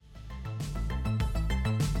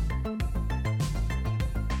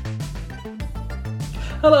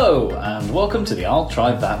Hello, and welcome to the I'll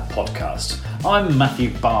Try That podcast. I'm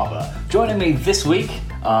Matthew Barber. Joining me this week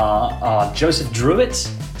are Joseph Druitt.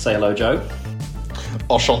 Say hello, Joe.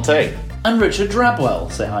 Enchanté. And Richard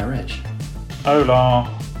Drabwell. Say hi, Rich.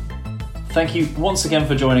 Hola. Thank you once again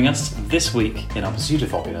for joining us. This week in our Pursuit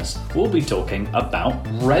of Hoppiness, we'll be talking about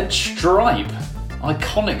Red Stripe.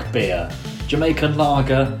 Iconic beer. Jamaican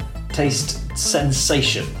lager. Taste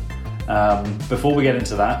sensation. Before we get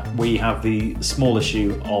into that, we have the small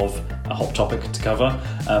issue of a hot topic to cover,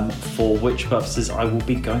 for which purposes I will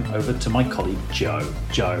be going over to my colleague Joe.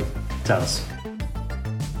 Joe, tell us.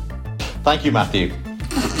 Thank you, Matthew.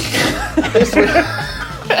 This week...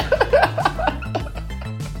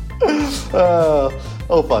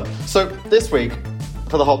 oh, fun. So this week,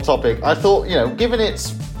 for the hot topic, I thought, given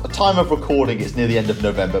its time of recording, it's near the end of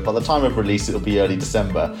November. By the time of release, it'll be early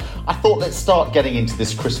December. I thought let's start getting into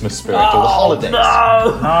this Christmas spirit or the holidays.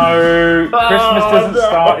 No, Christmas doesn't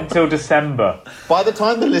start until December. By the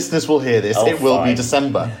time the listeners will hear this, it will be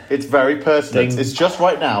December. It's very pertinent. It's just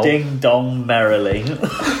right now. Ding dong merrily.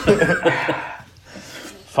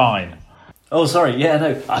 Fine. Oh, sorry. Yeah,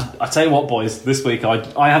 no. I tell you what, boys. This week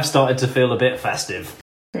I have started to feel a bit festive.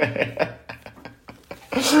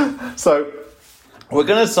 So, we're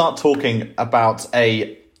going to start talking about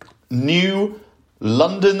a new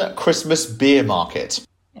London Christmas beer market.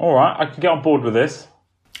 All right, I can get on board with this.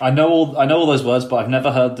 I know all those words, but I've never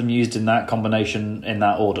heard them used in that combination in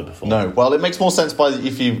that order before. No, well, it makes more sense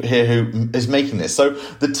if you hear who is making this. So,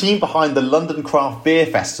 the team behind the London Craft Beer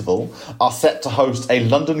Festival are set to host a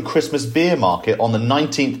London Christmas beer market on the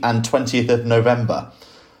 19th and 20th of November.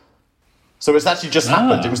 So it's actually just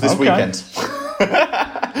happened. It was this weekend.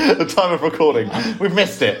 The time of recording. We've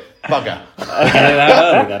missed it. Bugger. Okay,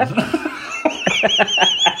 that early then.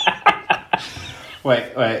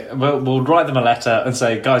 Wait. We'll write them a letter and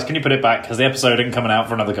say, guys, can you put it back? Because the episode isn't coming out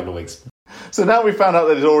for another couple of weeks. So now we found out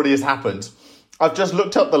that it already has happened. I've just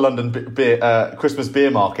looked up the London Christmas beer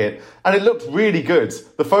market, and it looked really good.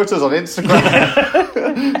 The photos on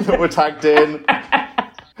Instagram that were tagged in,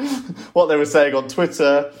 what they were saying on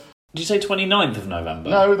Twitter. Did you say 29th of November?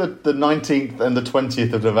 No, the 19th and the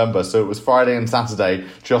 20th of November. So it was Friday and Saturday,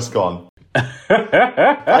 just gone.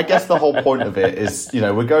 I guess the whole point of it is,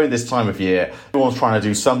 we're going this time of year. Everyone's trying to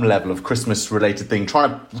do some level of Christmas-related thing,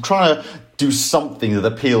 trying to do something that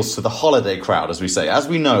appeals to the holiday crowd, as we say. As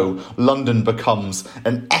we know, London becomes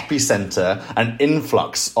an epicenter, an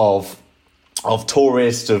influx of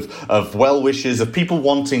tourists, of well-wishers, of people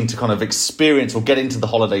wanting to kind of experience or get into the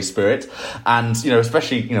holiday spirit. And,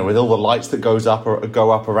 especially, with all the lights that go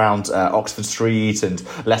up around Oxford Street and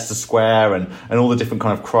Leicester Square and all the different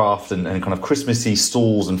kind of craft and kind of Christmassy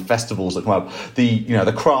stalls and festivals that come up, the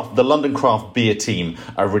London Craft Beer team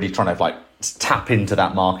are really trying to tap into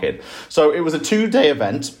that market. So it was a 2-day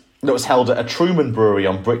event that was held at a Truman Brewery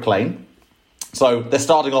on Brick Lane. So they're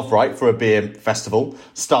starting off right for a beer festival,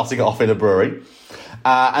 starting it off in a brewery.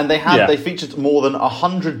 And they featured more than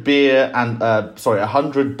 100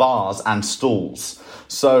 100 bars and stalls.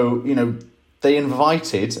 So, they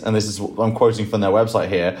invited, and this is what I'm quoting from their website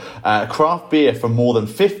here, craft beer from more than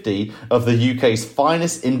 50 of the UK's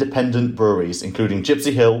finest independent breweries, including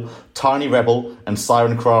Gypsy Hill, Tiny Rebel, and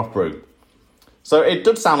Siren Craft Brew. So it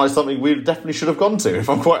does sound like something we definitely should have gone to, if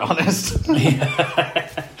I'm quite honest.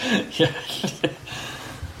 Yeah.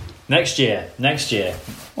 Next year.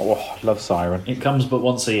 Oh, I love Siren. It comes but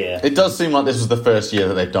once a year. It does seem like this was the first year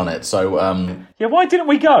that they've done it, so... Yeah, why didn't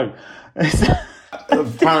we go?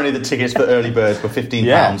 Apparently the tickets for early birds were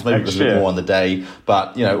 £15. Maybe it was a bit more on the day.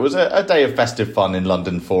 But, it was a day of festive fun in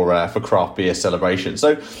London for craft beer celebration.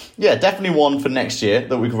 So, yeah, definitely one for next year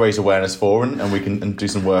that we can raise awareness for and we can do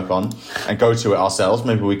some work on and go to it ourselves.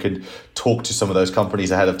 Maybe we could talk to some of those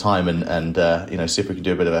companies ahead of time and see if we can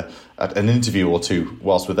do a bit of an interview or two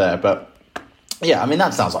whilst we're there. But, yeah, I mean,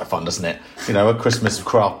 that sounds like fun, doesn't it? A Christmas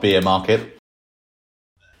craft beer market.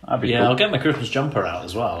 Cool. I'll get my Christmas jumper out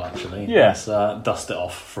as well, actually. Yeah. Let's dust it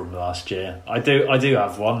off from last year. I do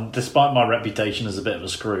have one. Despite my reputation as a bit of a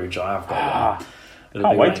Scrooge, I have got one.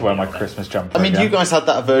 Can't wait to wear my Christmas jumper. I mean, again. you guys had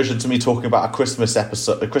that aversion to me talking about a Christmas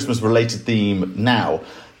episode, a Christmas-related theme now.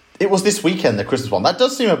 It was this weekend, the Christmas one. That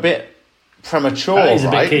does seem a bit premature, right?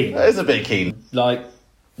 That is a bit keen.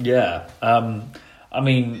 Yeah. I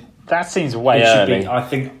mean... That seems way early. I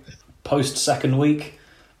think, post-second week.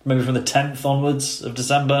 Maybe from the 10th onwards of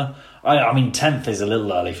December. I mean, 10th is a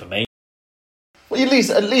little early for me. Well, you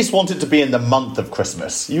at least want it to be in the month of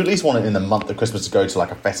Christmas. You at least want it in the month of Christmas to go to a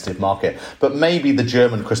festive market. But maybe the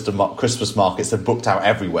German Christmas markets are booked out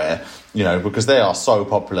everywhere, because they are so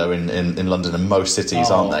popular in London and most cities,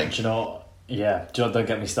 aren't they? Do you know? Yeah, don't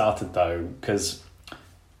get me started though, because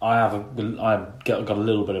I've got a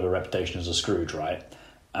little bit of a reputation as a Scrooge, right?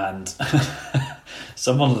 And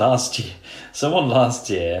someone last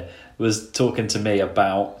year was talking to me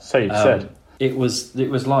about. So you said it was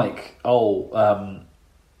like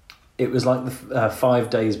it was like the 5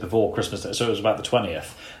 days before Christmas Day, so it was about the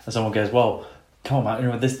 20th, and someone goes, "Well, come on,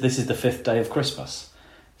 man, this is the 5th day of Christmas."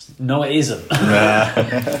 No, it isn't.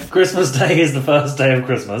 Christmas Day is the first day of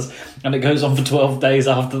Christmas, and it goes on for 12 days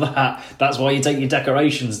after that. That's why you take your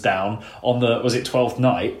decorations down on the 12th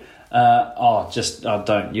night. Don't.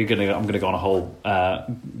 I'm gonna go on a whole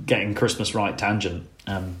getting Christmas right tangent.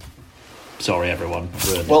 Sorry, everyone.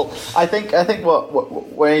 Well, I think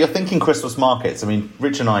when you're thinking Christmas markets, I mean,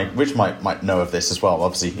 Rich might know of this as well.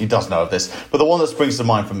 Obviously, he does know of this. But the one that springs to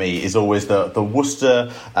mind for me is always the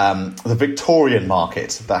Worcester, the Victorian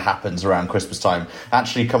market that happens around Christmas time.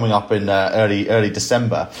 Actually, coming up in early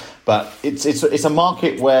December. But it's a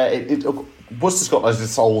market where Worcester's got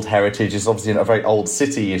this old heritage. It's obviously a very old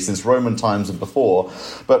city since Roman times and before,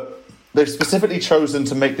 but they've specifically chosen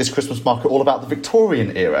to make this Christmas market all about the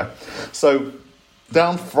Victorian era. So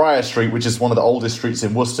down Friar Street, which is one of the oldest streets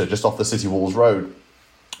in Worcester, just off the City Walls Road,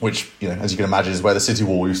 which, as you can imagine, is where the City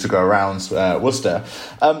Wall used to go around Worcester.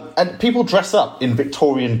 And people dress up in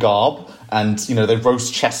Victorian garb and, they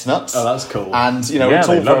roast chestnuts. Oh, that's cool. And, it's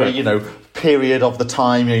all very, period of the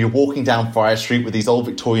time. You're walking down Friar Street with these old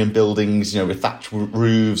Victorian buildings, with thatched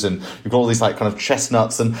roofs, and you've got all these kind of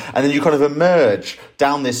chestnuts, and then you kind of emerge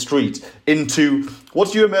down this street into,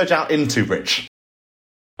 what do you emerge out into, Rich?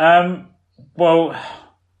 Well,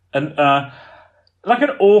 like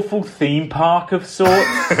an awful theme park of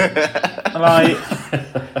sorts. Like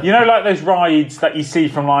those rides that you see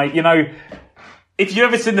from if you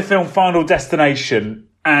ever seen the film Final Destination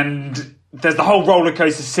and there's the whole roller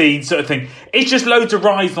coaster scene sort of thing. It's just loads of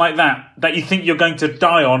rides like that you think you're going to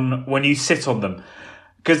die on when you sit on them.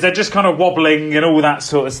 Because they're just kind of wobbling and all that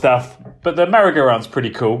sort of stuff. But the merry-go-round's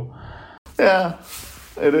pretty cool. Yeah,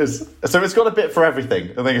 it is. So it's got a bit for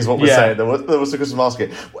everything, I think is what we're saying. There was a Christmas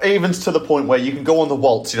market. Even to the point where you can go on the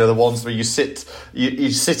waltz, the ones where you sit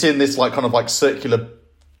in this kind of circular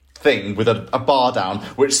thing with a bar down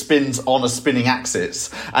which spins on a spinning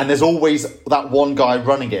axis, and there's always that one guy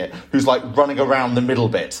running it who's running around the middle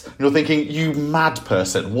bit, and you're thinking, you mad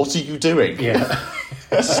person, what are you doing?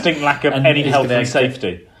 Distinct lack of any health and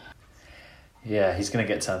safety. He's going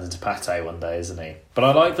to get turned into pate one day, isn't he? But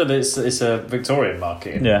I like that it's a Victorian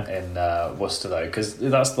market in Worcester, though, because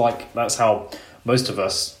that's how most of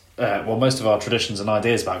us most of our traditions and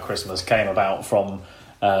ideas about Christmas came about from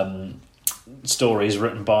stories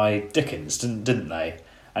written by Dickens, didn't they?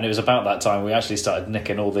 And it was about that time we actually started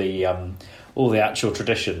nicking all the actual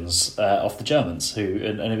traditions off the Germans,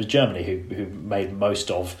 and it was Germany who made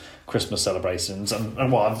most of Christmas celebrations. And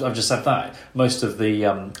I've just said that most of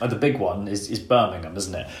the big one is Birmingham,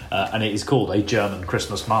 isn't it? And it is called a German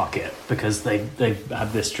Christmas market because they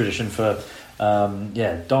had this tradition for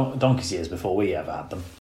donkey's years before we ever had them.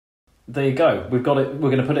 There you go. We've got it. We're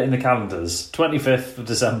going to put it in the calendars. 25th of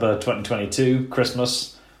December 2022,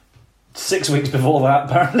 Christmas. 6 weeks before that,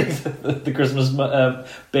 apparently, the Christmas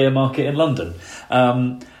beer market in London.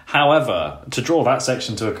 However, to draw that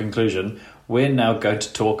section to a conclusion, we're now going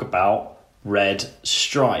to talk about Red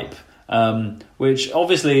Stripe, which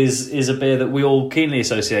obviously is a beer that we all keenly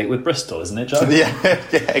associate with Bristol, isn't it, Joe? Yeah,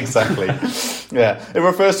 exactly. Yeah, it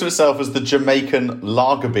refers to itself as the Jamaican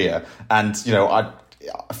lager beer, and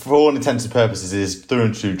for all intents and purposes, it is through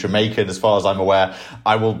and through Jamaican, as far as I'm aware.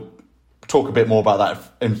 I will talk a bit more about that,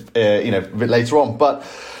 a bit later on. But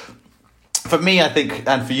for me, I think,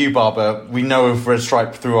 and for you, Barbara, we know of Red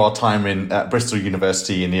Stripe through our time in Bristol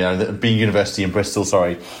University, and being university in Bristol,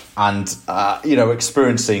 and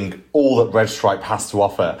experiencing all that Red Stripe has to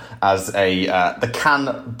offer as the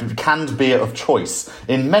canned beer of choice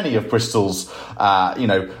in many of Bristol's,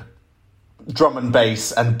 drum and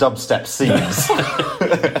bass and dubstep scenes.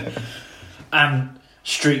 And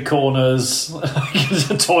street corners,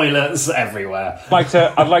 toilets everywhere.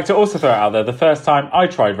 I'd like to also throw it out there, the first time I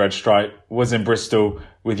tried Red Stripe was in Bristol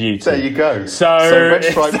with you two. There you go. So Red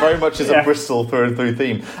Stripe very much is a Bristol through and through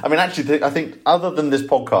theme. I mean, actually, I think other than this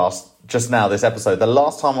podcast, just now, this episode, the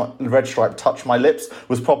last time Red Stripe touched my lips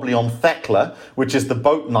was probably on Thekla, which is the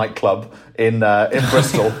boat nightclub in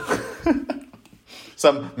Bristol.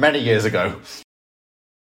 Some many years ago.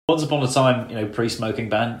 Once upon a time, pre-smoking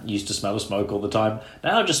ban used to smell of smoke all the time.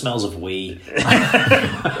 Now it just smells of wee.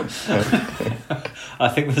 I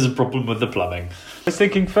think there's a problem with the plumbing. I was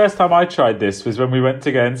thinking first time I tried this was when we went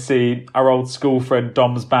to go and see our old school friend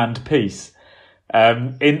Dom's band Peace.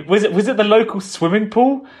 Was it the local swimming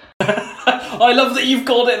pool? I love that you've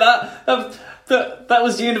called it that. That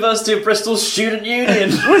was University of Bristol Student Union.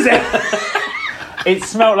 Was it? It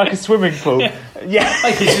smelled like a swimming pool. Yeah.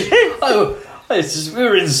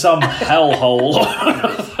 We're in some hellhole.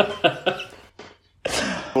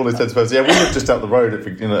 All intents and purposes. Yeah, we lived just down the road,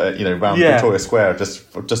 around Victoria Square,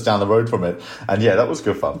 just down the road from it, and that was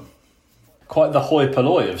good fun. Quite the hoi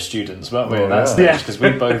polloi of students, weren't we? Oh, at that yeah. stage,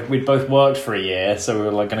 because we'd both worked for a year, so we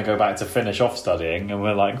were like going to go back to finish off studying, and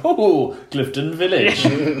we're like, oh, Clifton Village,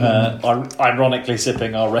 ironically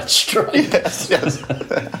sipping our red stripe. Yes.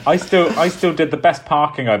 I still did the best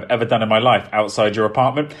parking I've ever done in my life outside your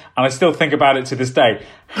apartment, and I still think about it to this day.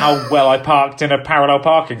 How well I parked in a parallel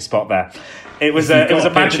parking spot there. It was a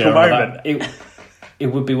magical moment. It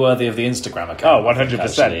would be worthy of the Instagram account. Oh, 100%.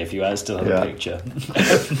 Actually, if you still had a picture.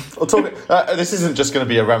 This isn't just going to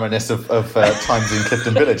be a reminisce of times in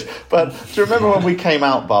Clifton Village, but do you remember when we came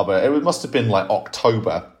out, Barbara? It must have been like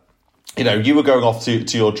October. You were going off to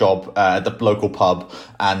your job at the local pub,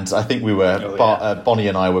 and I think we were, Bonnie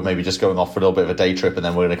and I were maybe just going off for a little bit of a day trip, and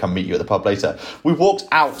then we're going to come meet you at the pub later. We walked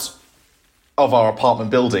out of our apartment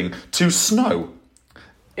building to snow.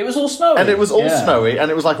 It was all snowy. And it was all snowy, and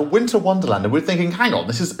it was like a winter wonderland. And we're thinking, hang on,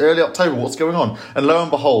 this is early October, what's going on? And lo and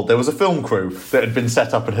behold, there was a film crew that had been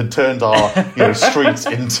set up and had turned our streets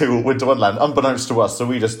into a winter wonderland, unbeknownst to us. So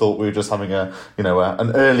we just thought we were just having an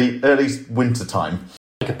early winter time.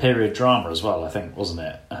 Like a period drama as well, I think, wasn't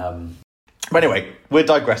it? But anyway, we're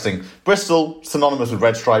digressing. Bristol, synonymous with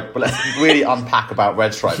Red Stripe, but let's really unpack about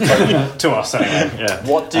Red Stripe. So, to us, anyway. Yeah.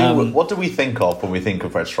 What do we think of when we think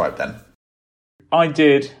of Red Stripe then? I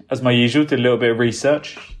did, as my usual, did a little bit of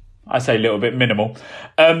research. I say a little bit minimal,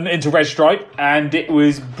 into Red Stripe, and it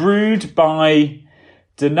was brewed by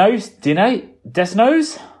Desnos?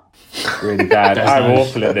 Really bad. I'm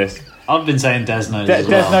awful at this. I've been saying Desnos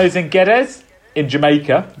Desnos and Geddes in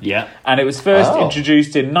Jamaica. Yeah. And it was first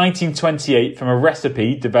introduced in 1928 from a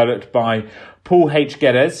recipe developed by Paul H.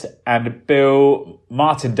 Geddes and Bill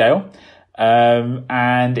Martindale,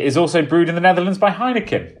 and is also brewed in the Netherlands by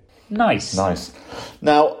Heineken. Nice.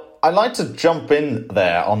 Now, I'd like to jump in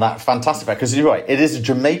there on that fantastic fact, because you're right, it is a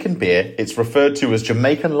Jamaican beer. It's referred to as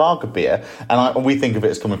Jamaican lager beer, and we think of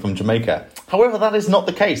it as coming from Jamaica. However, that is not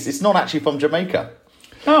the case. It's not actually from Jamaica.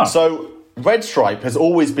 Oh. So, Red Stripe has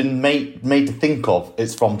always been made to think of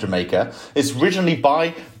it's from Jamaica. It's originally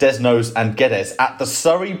by Desnos and Geddes at the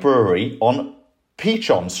Surrey Brewery on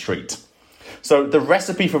Peachon Street. So the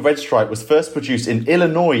recipe for Red Stripe was first produced in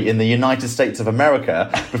Illinois in the United States of America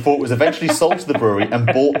before it was eventually sold to the brewery and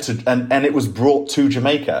it was brought to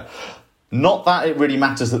Jamaica. Not that it really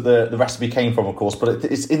matters that the recipe came from, of course, but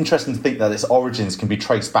it's interesting to think that its origins can be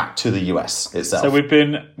traced back to the US itself. So we've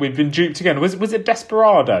been duped again. Was it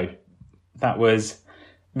Desperado that was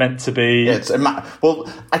meant to be? Yeah,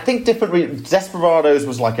 I think Desperados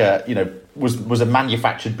was like was a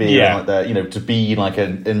manufactured beer, to be like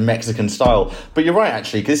in Mexican style. But you're right,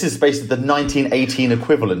 actually, because this is basically the 1918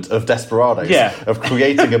 equivalent of Desperados, of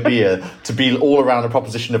creating a beer to be all around a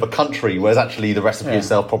proposition of a country, whereas actually the recipe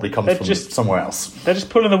itself probably comes from somewhere else. They're just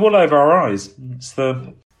pulling the wool over our eyes.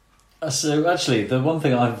 So actually, the one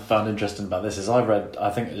thing I've found interesting about this is I read,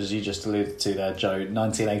 I think as you just alluded to there, Joe,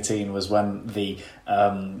 1918 was when the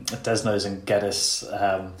Desnos and Geddes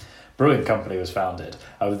brewing company was founded.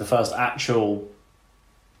 The first actual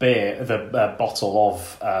beer, the bottle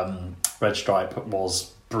of Red Stripe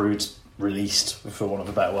was released, for want of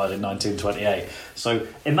a better word, in 1928. So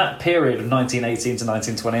in that period of 1918 to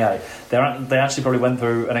 1928, they actually probably went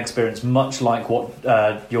through an experience much like what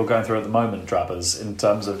you're going through at the moment, Drabbers, in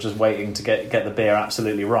terms of just waiting to get the beer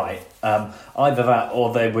absolutely right. Either that,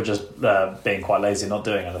 or they were just being quite lazy, not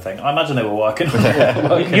doing anything. I imagine they were working.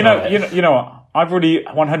 You know what? I've already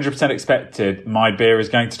 100% expected my beer is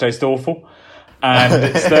going to taste awful,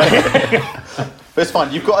 and it's But it's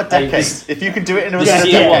fine. You've got a decade. If you can do it in a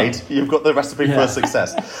decade, you've got the recipe for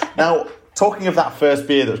success. Now, talking of that first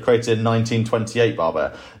beer that was created in 1928,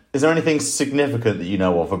 Barbara, is there anything significant that you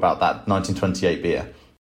know of about that 1928 beer?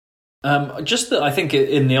 Just that I think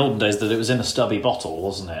in the olden days that it was in a stubby bottle,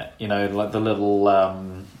 wasn't it? Like the little...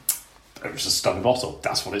 it was a stubby bottle.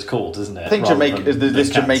 That's what it's called, isn't it? I think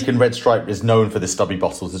Jamaican Red Stripe is known for the stubby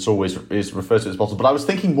bottles. It's always is referred to as bottle. But I was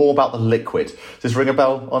thinking more about the liquid. Does this ring a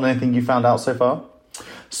bell on anything you found out so far?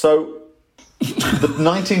 So, the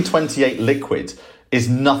 1928 liquid is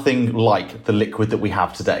nothing like the liquid that we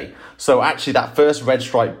have today. So actually that first Red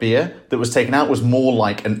Stripe beer that was taken out was more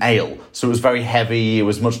like an ale. So it was very heavy, it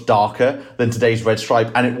was much darker than today's Red Stripe.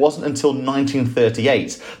 And it wasn't until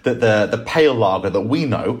 1938 that the pale lager that we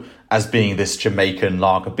know as being this Jamaican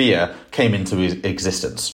lager beer came into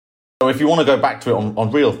existence. So if you want to go back to it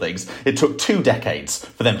on real things, it took 2 decades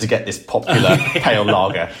for them to get this popular pale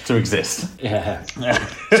lager to exist. Yeah.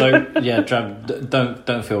 So yeah, Trav,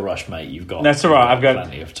 don't feel rushed, mate. You've got That's all right. I've got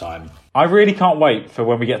plenty of time. I really can't wait for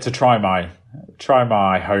when we get to try my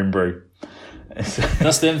homebrew.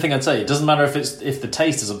 That's the only thing I'd say. It doesn't matter if the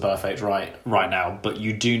taste isn't perfect right now, but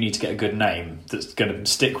you do need to get a good name that's going to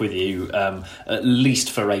stick with you at least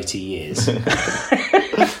for 80 years.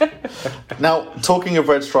 Now, talking of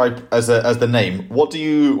Red Stripe as the name, when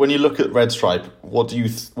you look at Red Stripe, what do you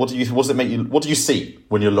see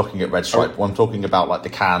when you're looking at Red Stripe? When I'm talking about like the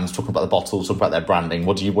cans, talking about the bottles, talking about their branding,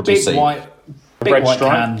 what do you see? Big red white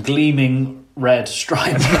stripe? can, gleaming red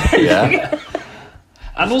stripe. Yeah.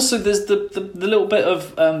 And also, there's the little bit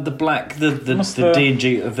of the black, the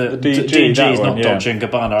D&G, the D&G, D&G that is one, not yeah. Dolce &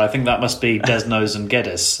 Gabbana. I think that must be Desnos and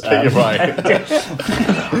Geddes. You're right.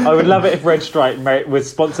 I would love it if Red Stripe was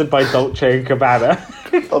sponsored by Dolce & Gabbana.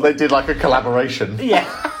 Oh, they did like a collaboration. Yeah.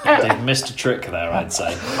 They've missed a trick there, I'd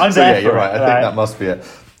say. I'm So there yeah, you're for right. it, I think that must be it.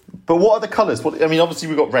 But what are the colours? Obviously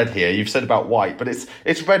we've got red here. You've said about white, but it's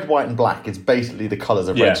red, white, and black. It's basically the colours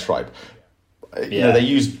of Yeah. Red Stripe. They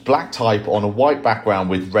use black type on a white background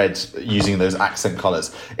with red, using those accent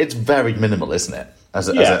colours. It's very minimal, isn't it? As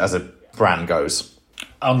a brand goes,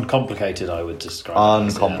 Uncomplicated, I would describe it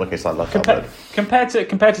as, uncomplicated. I love that word. Compared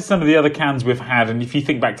to some of the other cans we've had, and if you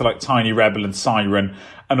think back to like Tiny Rebel and Siren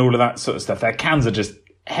and all of that sort of stuff, their cans are just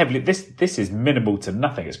heavily. This is minimal to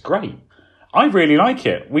nothing. It's great. I really like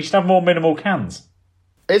it. We should have more minimal cans.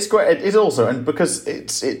 It's great. It is also, and because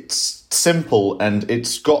it's simple and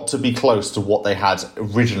it's got to be close to what they had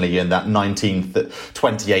originally in that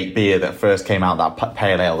 1928 beer that first came out, that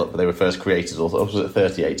pale ale that they were first created, or was it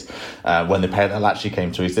 38 when the pale ale actually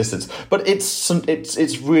came to existence. But it's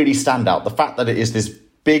really standout. The fact that it is this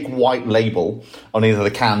big white label on either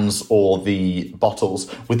the cans or the bottles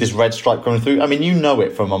with this red stripe coming through. I mean, you know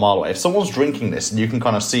it from a mile away. If someone's drinking this and you can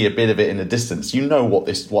kind of see a bit of it in the distance, you know what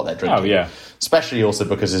they're drinking. Oh, yeah. Especially also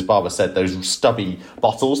because, as Barbara said, those stubby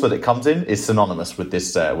bottles that it comes in is synonymous with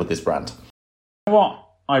this brand. What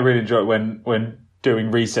I really enjoy when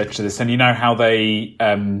doing research to this, and you know how they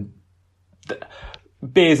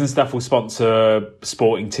beers and stuff will sponsor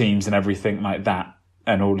sporting teams and everything like that,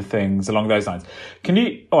 and all the things along those lines.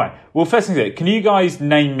 First thing, can you guys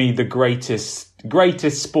name me the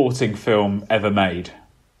greatest sporting film ever made?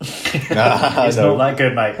 It's not that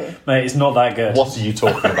good, mate. Mate, it's not that good. What are you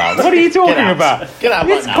talking about? What are you talking about? Get out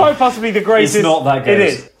It's right quite now. possibly the greatest. It's not that good.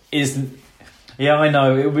 It is. Yeah, I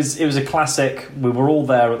know. It was a classic. We were all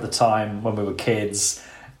there at the time when we were kids.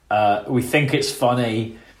 We think it's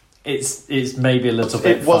funny. It's maybe a little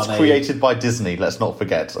bit It was funny. created by Disney, let's not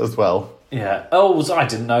forget, as well. Yeah. Oh, I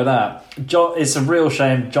didn't know that. It's a real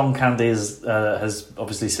shame. John Candy has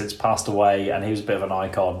obviously since passed away, and he was a bit of an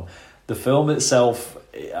icon. The film itself,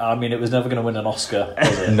 I mean, it was never going to win an Oscar,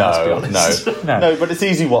 was it? Let's be honest. No, but it's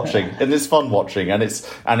easy watching and it's fun watching, and it's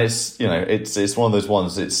it's one of those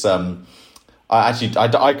ones. It's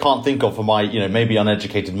I can't think of, for my maybe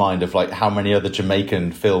uneducated mind, of like how many other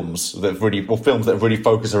Jamaican films that really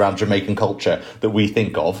focus around Jamaican culture that we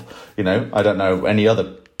think of. I don't know any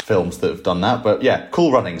other films that have done that, but yeah,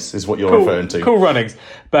 Cool Runnings is what you're referring to. Cool Runnings,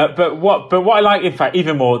 but what I like, in fact,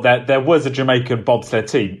 even more, that there was a Jamaican bobsled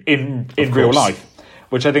team in real life,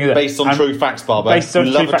 which I think is based on true facts, Barbara. Based on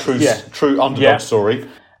we love true facts, yeah. true underdog story.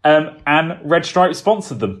 And Red Stripe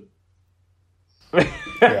sponsored them.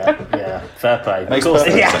 Yeah, fair play. Makes Of course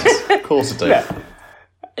perfect it does. sense. Of course it does. Yeah.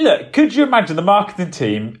 Look, could you imagine the marketing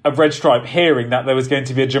team of Red Stripe hearing that there was going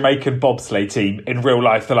to be a Jamaican bobsleigh team in real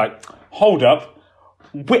life? They're like, hold up,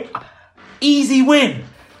 easy win.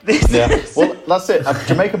 Well, that's it. A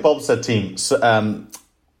Jamaican bobsled team.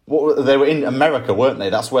 They were in America, weren't they?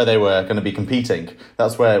 That's where they were going to be competing.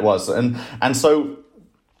 That's where it was, and so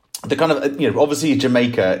the kind of obviously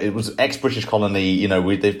Jamaica, it was ex-British colony.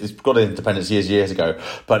 They've got independence years ago,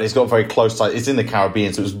 but it's got very close. It's in the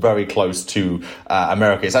Caribbean, so it was very close to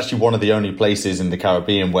America. It's actually one of the only places in the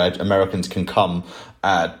Caribbean where Americans can come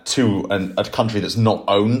to a country that's not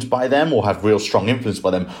owned by them or have real strong influence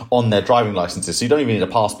by them on their driving licenses. So you don't even need a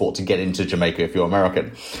passport to get into Jamaica if you're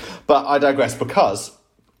American. But I digress, because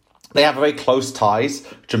they have very close ties,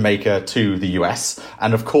 Jamaica, to the US.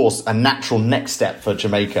 And of course, a natural next step for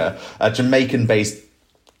Jamaica, a Jamaican-based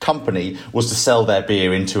company, was to sell their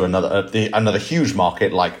beer into another huge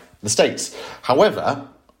market like the States. However,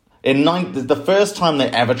 the first time they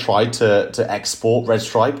ever tried to export Red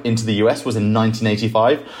Stripe into the US was in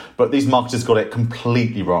 1985, but these marketers got it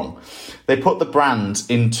completely wrong. They put the brand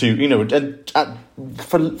into,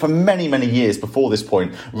 for many, many years before this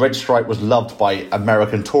point, Red Stripe was loved by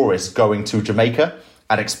American tourists going to Jamaica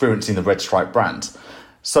and experiencing the Red Stripe brand.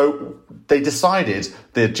 So they decided,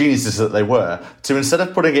 the geniuses that they were, to instead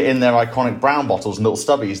of putting it in their iconic brown bottles and little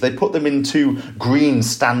stubbies, they put them into green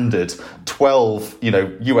standard 12,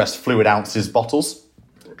 US fluid ounces bottles,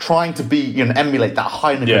 trying to emulate that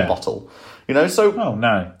Heineken bottle. So oh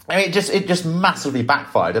no, I mean, it just massively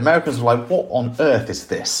backfired. Americans were like, "What on earth is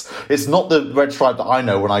this? It's not the Red Stripe that I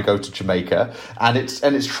know when I go to Jamaica, and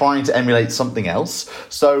it's trying to emulate something else."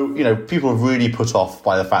 So people are really put off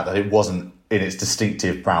by the fact that it wasn't in its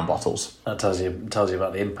distinctive brown bottles. That tells you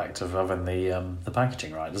about the impact of having the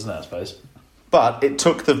packaging right, doesn't it? I suppose. But it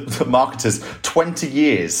took the marketers 20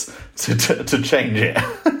 years to change it.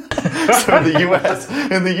 So in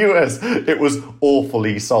the US, it was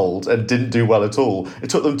awfully sold and didn't do well at all. It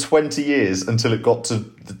took them 20 years until it got to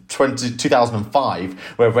 2005,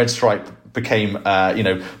 where Red Stripe became,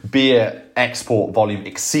 beer export volume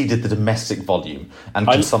exceeded the domestic volume and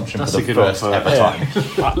consumption for the first ever time.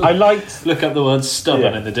 I liked... Look up the word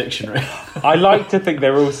stubborn in the dictionary. I like to think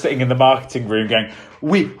they're all sitting in the marketing room going,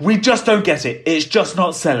 we just don't get it. It's just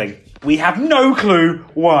not selling. We have no clue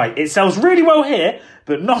why. It sells really well here,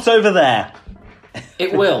 but not over there.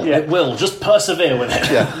 It will. It will. Just persevere with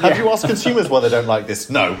it. Yeah. Have you asked consumers why they don't like this?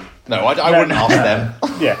 No, I wouldn't ask them.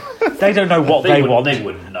 Yeah. They don't know what they want. They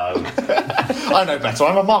wouldn't know. I know better.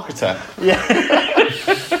 I'm a marketer. Yeah.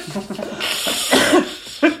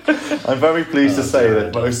 I'm very pleased to say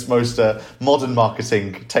that most modern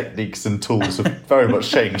marketing techniques and tools have very much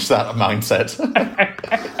changed that mindset.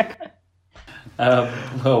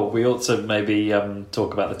 Well, we ought to maybe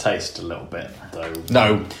talk about the taste a little bit, though.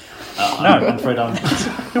 No. I'm afraid I'm...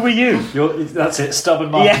 Who are you? That's it, stubborn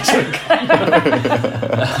marketing.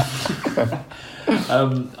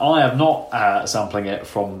 I am not sampling it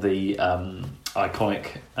from the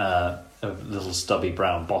iconic little stubby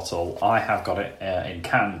brown bottle. I have got it in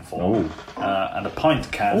can form, and a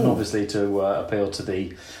pint can, obviously to appeal to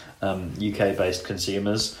the UK-based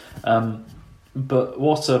consumers. But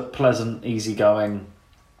what a pleasant, easy-going,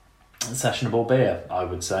 sessionable beer, I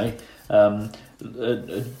would say. A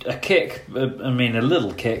kick, a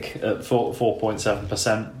little kick at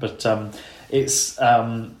 4.7%, but it's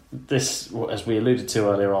this, as we alluded to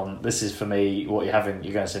earlier on, this is for me what you're having.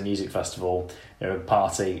 You're going to a music festival,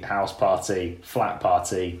 party, house party, flat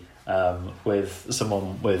party, with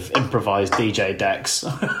someone with improvised DJ decks.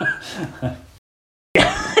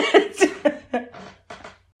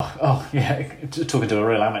 Oh yeah, talking to a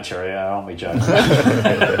real amateur here, aren't we, Joe?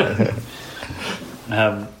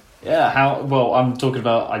 I'm talking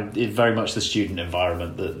about very much the student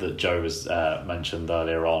environment that Joe was mentioned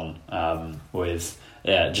earlier on, with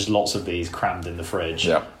just lots of these crammed in the fridge,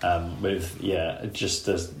 just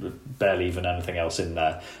there's barely even anything else in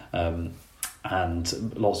there, and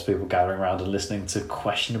lots of people gathering around and listening to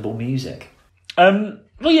questionable music.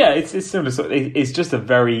 It's similar. It's just a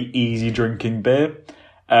very easy drinking beer.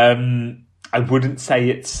 I wouldn't say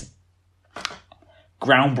it's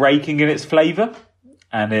groundbreaking in its flavour,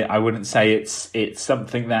 and I wouldn't say it's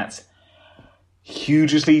something that's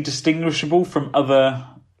hugely distinguishable from other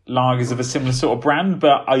lagers of a similar sort of brand.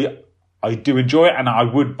 But I do enjoy it, and I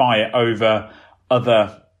would buy it over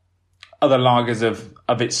other lagers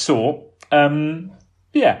of its sort.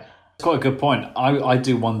 Quite a good point. I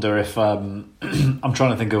do wonder if I'm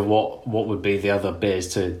trying to think of what would be the other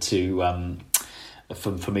beers to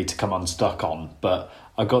for me to come unstuck on, but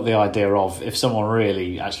I got the idea of if someone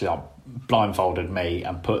really actually blindfolded me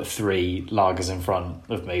and put 3 lagers in front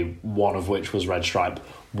of me, one of which was Red Stripe,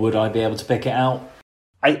 would I be able to pick it out?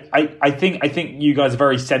 I think you guys are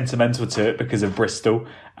very sentimental to it because of Bristol,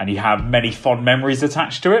 and you have many fond memories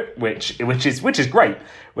attached to it, which is great.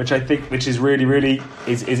 Which is really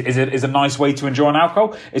is a nice way to enjoy an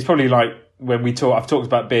alcohol. It's probably like when I've talked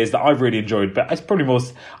about beers that I've really enjoyed, but it's probably more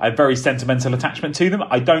I have very sentimental attachment to them.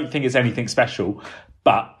 I don't think it's anything special,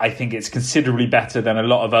 but I think it's considerably better than a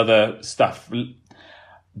lot of other stuff,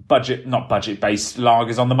 not budget based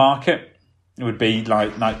lagers on the market. It would be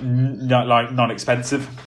like non-expensive.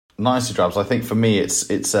 Nicely, Drabs. I think for me,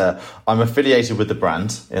 it's I'm affiliated with the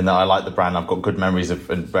brand in that I like the brand. I've got good memories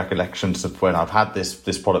and recollections of when I've had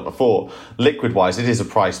this product before. Liquid wise, it is a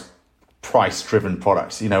price driven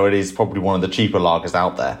product. It is probably one of the cheaper lagers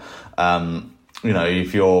out there.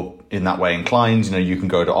 If you're in that way inclined, you can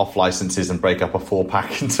go to off licenses and break up a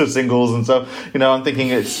 4-pack into singles and so. I'm thinking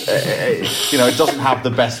it doesn't have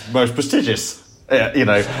the best, most prestigious.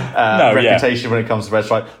 Reputation when it comes to Red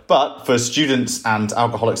Stripe, but for students and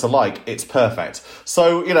alcoholics alike, it's perfect.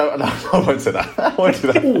 So no, I won't say that. I won't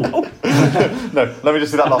do that. No, let me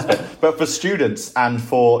just do that last bit. But for students and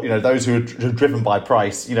for those who are driven by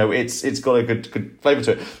price, it's got a good flavour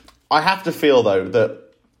to it. I have to feel though that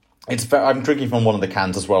I'm drinking from one of the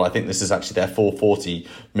cans as well. I think this is actually their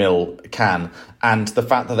 440ml can. And the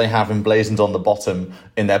fact that they have emblazoned on the bottom,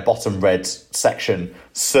 in their bottom red section,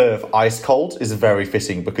 serve ice cold is very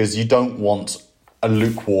fitting, because you don't want a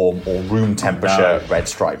lukewarm or room temperature Red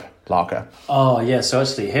Stripe lager. Oh, yeah, so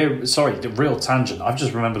actually here, sorry, the real tangent. I've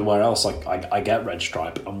just remembered where else I get Red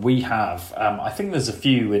Stripe, and we have, I think there's a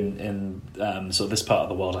few in sort of this part of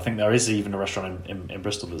the world. I think there is even a restaurant in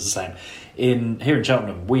Bristol that's the same. Here in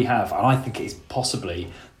Cheltenham, we have, and I think it's possibly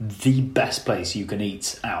the best place you can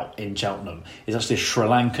eat out in Cheltenham, is actually a Sri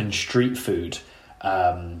Lankan street food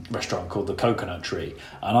restaurant called the Coconut Tree.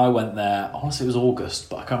 And I went there, honestly it was August,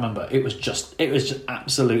 but I can't remember. It was just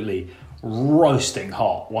absolutely roasting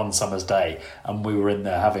hot one summer's day, and we were in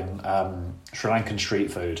there having Sri Lankan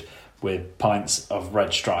street food with pints of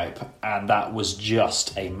Red Stripe, and that was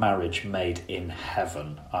just a marriage made in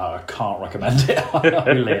heaven. I can't recommend it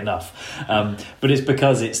highly enough, but it's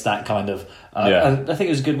because it's that kind of I think it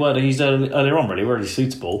was a good word I used earlier on, really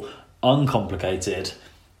suitable, uncomplicated,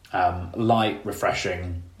 light,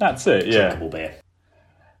 refreshing, that's it, drinkable beer.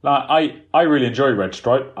 Like I really enjoy Red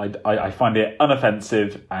Stripe. I find it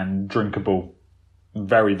unoffensive and drinkable.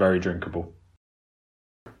 Very, very drinkable.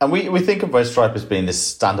 And we think of Red Stripe as being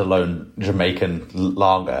this standalone Jamaican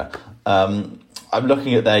lager. I'm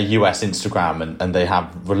looking at their US Instagram, and they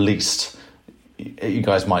have released, you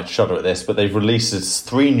guys might shudder at this, but they've released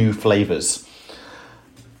 3 new flavours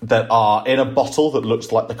that are in a bottle that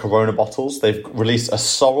looks like the Corona bottles. They've released a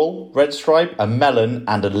sorrel Red Stripe, a melon,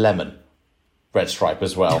 and a lemon Red Stripe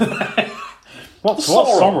as well. What's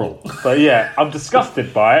sorrel? But yeah, I'm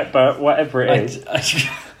disgusted by it, but whatever it is.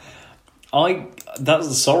 That's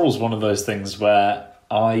the sorrel's one of those things where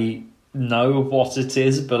I know what it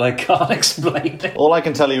is, but I can't explain it. All I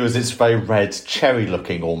can tell you is it's very red, cherry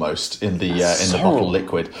looking almost in the bottle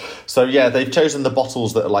liquid. So yeah, they've chosen the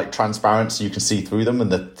bottles that are like transparent, so you can see through them,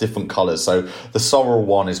 and the different colours. So the sorrel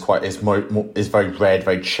one is very red,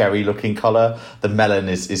 very cherry looking colour. The melon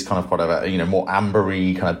is kind of quite a more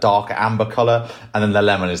ambery, kind of dark amber colour, and then the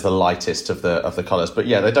lemon is the lightest of the colours. But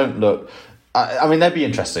yeah, they don't look. I mean, they'd be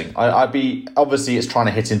interesting. Obviously it's trying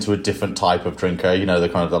to hit into a different type of drinker, the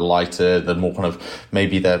kind of the lighter, the more kind of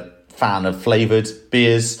maybe the fan of flavoured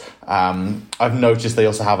beers. I've noticed they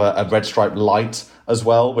also have a Red Stripe Light as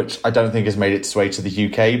well, which I don't think has made its way to the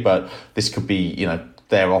UK, but this could be,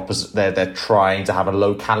 their opposite. They're trying to have a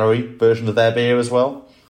low calorie version of their beer as well.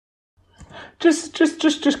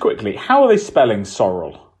 Just quickly, how are they spelling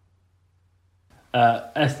sorrel?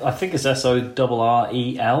 I think it's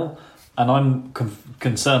SORREL. And I'm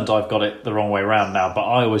concerned I've got it the wrong way around now, but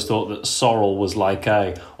I always thought that sorrel was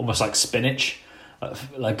almost like spinach,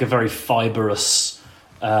 like a very fibrous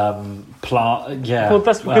plant. Yeah. Well,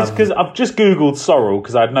 that's because I've just Googled sorrel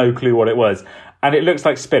because I had no clue what it was, and it looks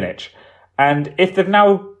like spinach. And if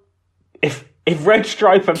Red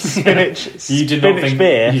Stripe and spinach,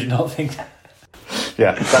 beer, you did not think.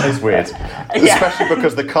 Yeah, that is weird. Especially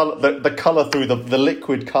because the colour through the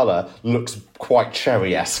liquid colour looks quite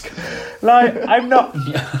cherry-esque. Like, I'm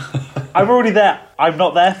already there. I'm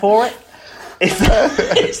not there for it.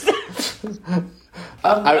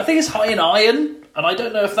 I think it's high in iron, and I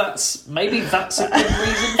don't know if that's a good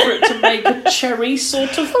reason for it to make a cherry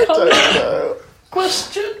sort of colour. I don't know.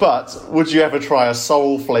 Question. But would you ever try a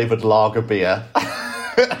sorrel-flavoured lager beer?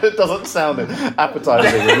 It doesn't sound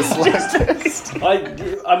appetising in the slightest.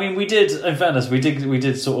 I mean, we did. In fairness, we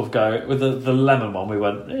did sort of go with the lemon one. We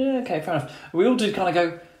went, okay, fair enough. We all did kind of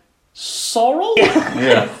go, sorrel.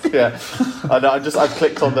 Yeah. I know. I've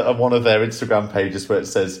clicked on one of their Instagram pages where it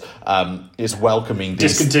says it's welcoming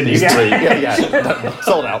these discontinued. These 3. Yeah.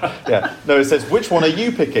 Sold out. Yeah. No, it says which one are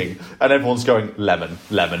you picking, and everyone's going lemon.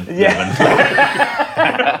 Lemon.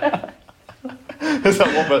 Is that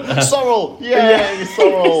one? But sorrel, yay,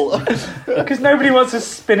 sorrel. Because nobody wants a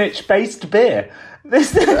spinach-based beer.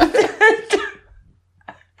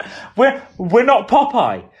 We're not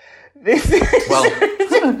Popeye.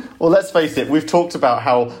 Well, let's face it. We've talked about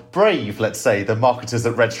how brave, let's say, the marketers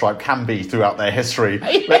at Red Stripe can be throughout their history.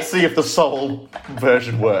 Let's see if the sorrel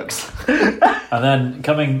version works. And then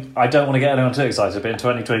I don't want to get anyone too excited, but in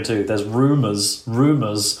 2022, there's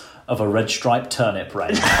rumours of a Red Stripe turnip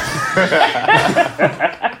range.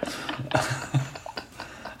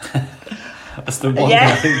 That's the one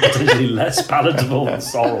I think potentially less palatable than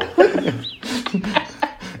sorrel.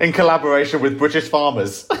 In collaboration with British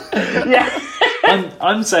farmers. Yeah.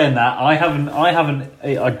 I'm saying that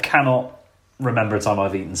I cannot remember a time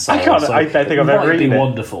I've eaten sorrel. I don't think I've ever eaten it. It might be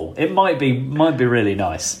wonderful. It might be really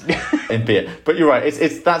nice in beer. But you're right.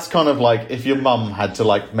 That's kind of like if your mum had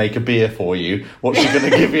to make a beer for you. What's she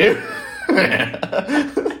going to give you?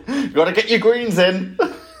 You got to get your greens in.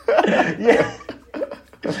 Yeah.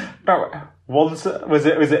 No, once was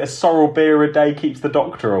it a sorrel beer a day keeps the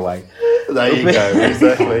doctor away? There you go,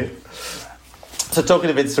 exactly. So talking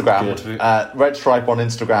of Instagram, Red Stripe on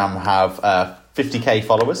Instagram have 50k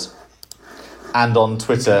followers, and on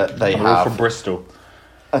Twitter they have all from Bristol.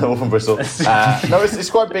 All from Bristol. No, it's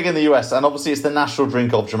quite big in the US, and obviously it's the national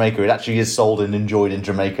drink of Jamaica. It actually is sold and enjoyed in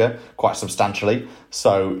Jamaica quite substantially.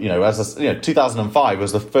 So 2005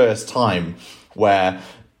 was the first time where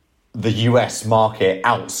the US market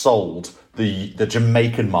outsold the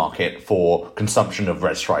Jamaican market for consumption of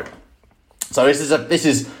Red Stripe. So this is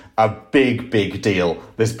a big deal.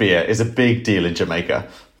 This beer is a big deal in Jamaica.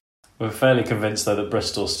 We're fairly convinced, though, that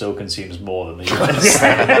Bristol still consumes more than the US.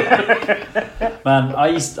 Man,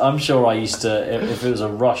 I'm sure I used to, if it was a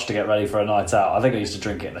rush to get ready for a night out, I think I used to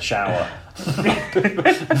drink it in the shower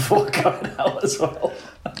before going out as well.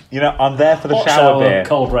 I'm there for the Hot shower beer.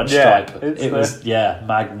 Cold Red Stripe. It was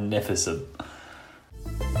magnificent.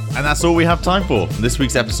 And that's all we have time for this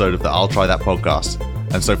week's episode of the I'll Try That podcast.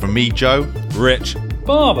 And so from me, Joe, Rich,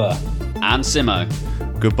 Barber, and Simo.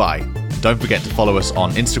 Goodbye. Don't forget to follow us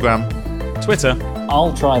on Instagram, Twitter,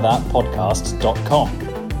 I'll try that podcast.com.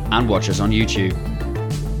 And watch us on YouTube.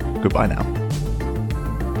 Goodbye now.